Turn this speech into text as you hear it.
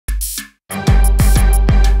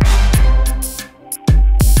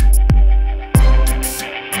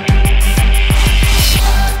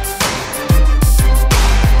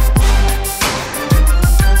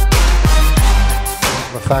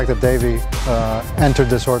that Davy entered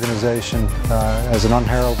this organization as an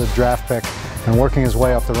unheralded draft pick and working his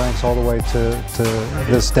way up the ranks all the way to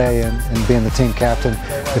this day and being the team captain,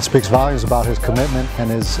 it speaks volumes about his commitment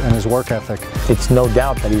and his work ethic. It's no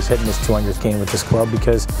doubt that he's hitting his 200th game with this club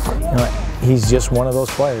because he's just one of those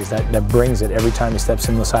players that brings it every time he steps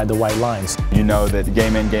inside the white lines. You know that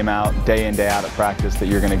game in, game out, day in, day out at practice that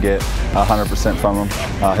you're going to get 100% from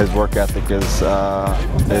him. His work ethic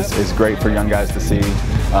is great for young guys to see,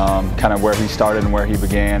 kind of where he started and where he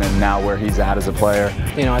began and now where he's at as a player.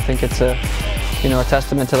 I think it's a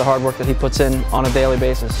testament to the hard work that he puts in on a daily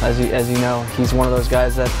basis. As you know, he's one of those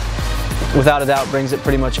guys that without a doubt brings it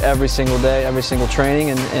pretty much every single day, every single training,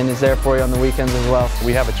 and is there for you on the weekends as well.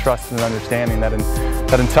 We have a trust and an understanding that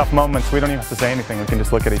in tough moments we don't even have to say anything. We can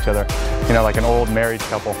just look at each other, like an old married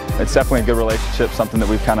couple. It's definitely a good relationship, something that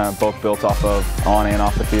we've kind of both built off of on and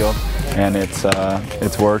off the field, and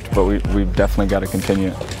it's worked, but we've definitely got to continue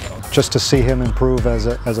it. Just to see him improve as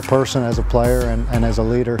a person, as a player, and as a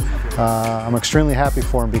leader, I'm extremely happy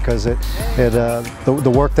for him because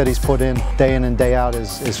the work that he's put in and day out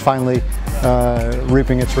is finally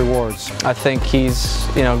reaping its rewards. I think he's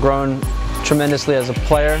grown tremendously as a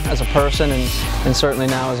player, as a person, and certainly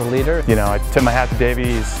now as a leader. I tip my hat to Davy.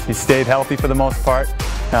 He's stayed healthy for the most part.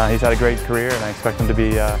 He's had a great career, and I expect him to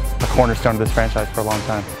be a cornerstone of this franchise for a long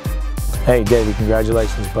time. Hey, Davy,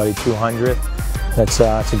 congratulations, buddy, 200th. That's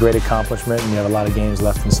a great accomplishment, and you have a lot of games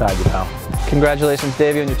left inside you, pal. Congratulations,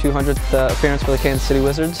 Davy, on your 200th appearance for the Kansas City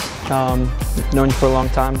Wizards. Known you for a long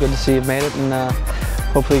time. Good to see you've made it, and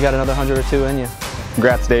hopefully you got another 100 or two in you.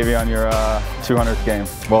 Congrats, Davy, on your 200th game.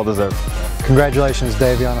 Well deserved. Congratulations,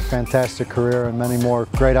 Davy, on a fantastic career and many more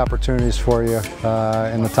great opportunities for you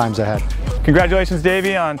in the times ahead. Congratulations,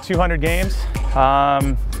 Davy, on 200 games.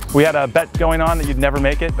 We had a bet going on that you'd never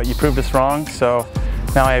make it, but you proved us wrong. So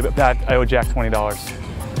now I owe Jack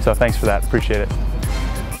 $20. So thanks for that. Appreciate it.